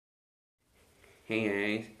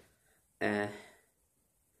Hey guys,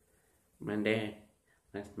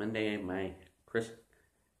 last Monday, my Christmas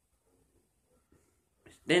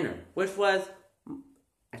dinner, which was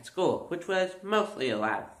at school, which was mostly a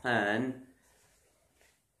lot of fun.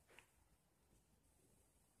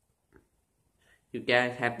 You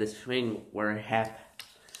guys have this thing where you have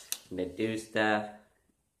to do stuff.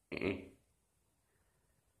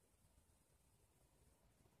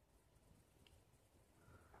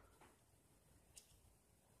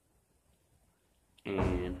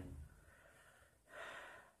 And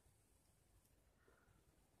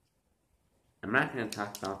I'm not going to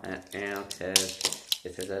talk about that now because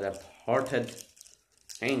this is an important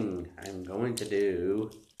thing I'm going to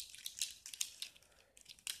do.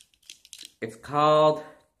 It's called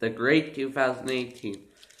the Great 2018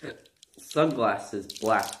 Sunglasses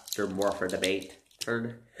Blaster Morpher Debate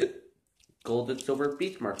for Gold and Silver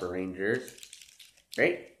Beast Morpher Rangers.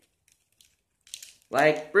 Right?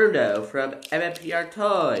 Like Bruno from MMPR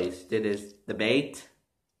Toys did his debate.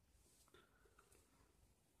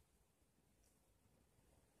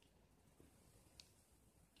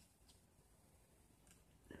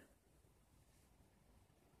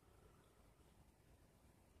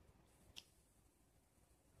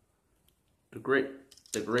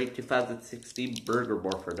 The great 2016 Burger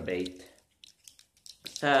Morpher debate.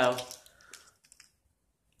 So,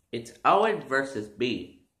 it's Eoin versus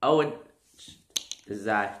me. Eoin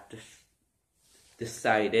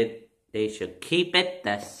decided they should keep it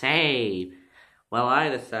the same. Well, I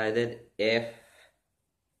decided if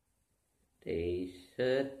they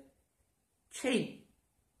should change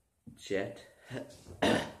it.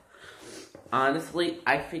 Honestly,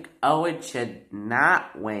 I think Eoin should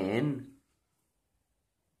not win.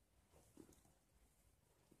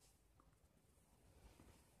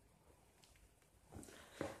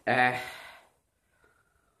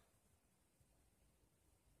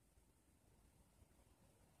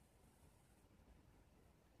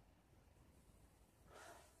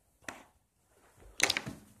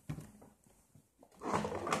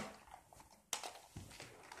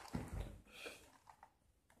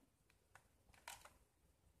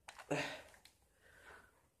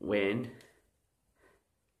 Win.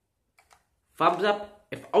 Thumbs up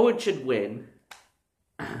if Eoin should win.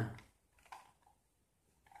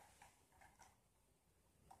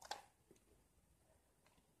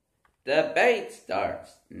 Debate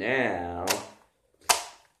starts now.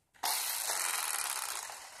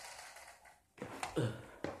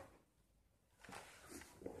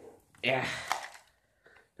 Yeah.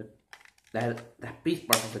 That Beast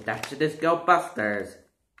Morpher's attached to this Go Busters.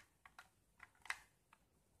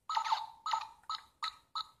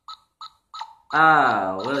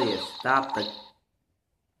 Oh, will you stop the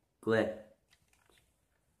glitch?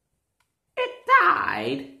 It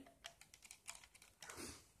died.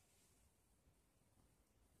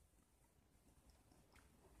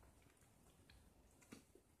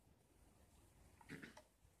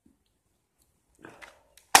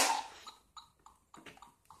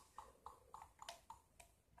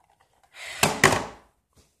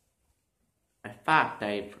 I thought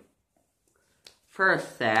they, for a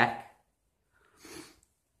sec,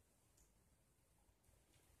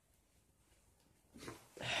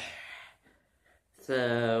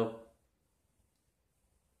 so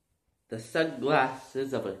the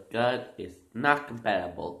sunglasses of a gun is not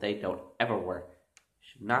compatible. They don't ever work.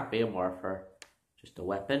 Should not be a morpher, just a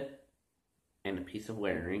weapon and a piece of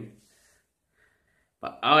wearing.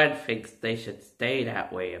 But Eoin thinks they should stay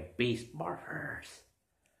that way in Beast Morphers.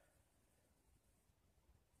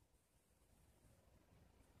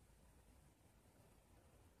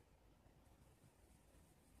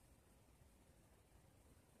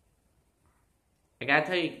 I gotta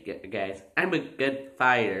tell you guys, I'm a good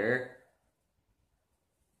fighter.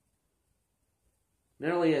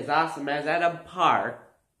 Nearly as awesome as Adam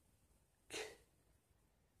Park.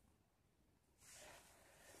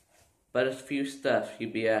 But a few stuff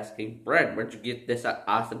you'd be asking, Brent, where'd you get this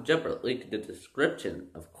awesome jumper? Link in the description,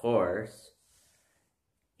 of course.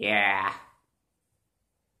 Yeah.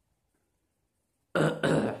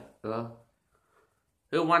 Well,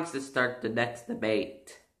 who wants to start the next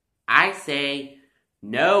debate? I say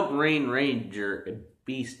no Green Ranger and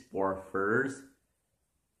Beast Morphers.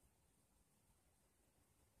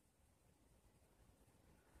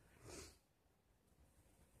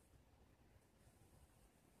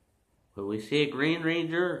 Will we see a Green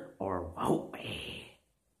Ranger or won't we?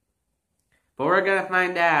 But we're gonna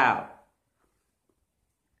find out.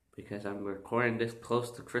 Because I'm recording this close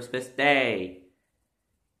to Christmas Day.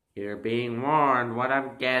 You're being warned what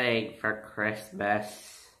I'm getting for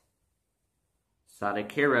Christmas.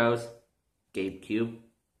 Sonic Heroes. GameCube.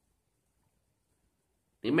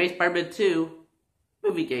 The Amazing Spider-Man 2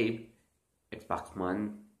 movie game, Xbox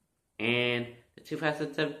One, and the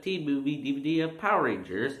 2017 movie DVD of Power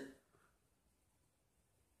Rangers.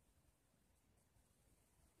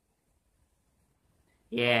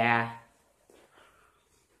 Yeah.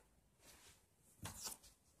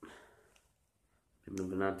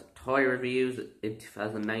 Moving on to toy reviews in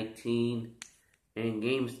 2019 and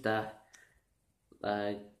game stuff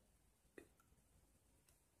like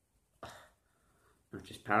not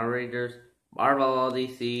just Power Rangers, Marvel,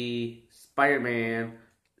 DC, Spider-Man,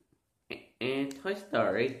 and Toy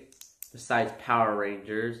Story. Besides Power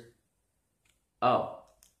Rangers, oh,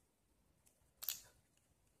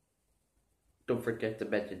 don't forget to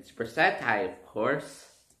mention Super Sentai, of course.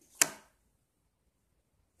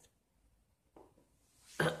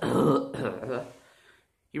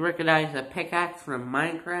 You recognize a pickaxe from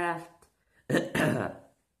Minecraft?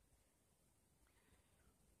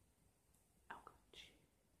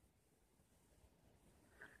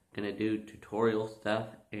 Gonna do tutorial stuff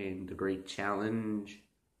and the great challenge.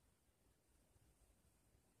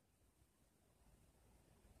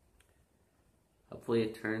 Hopefully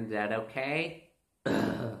it turns out okay.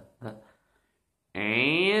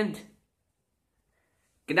 And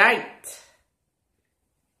good night.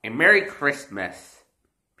 And Merry Christmas.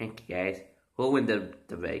 Thank you guys. We'll win the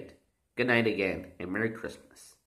debate. Good night again, and Merry Christmas.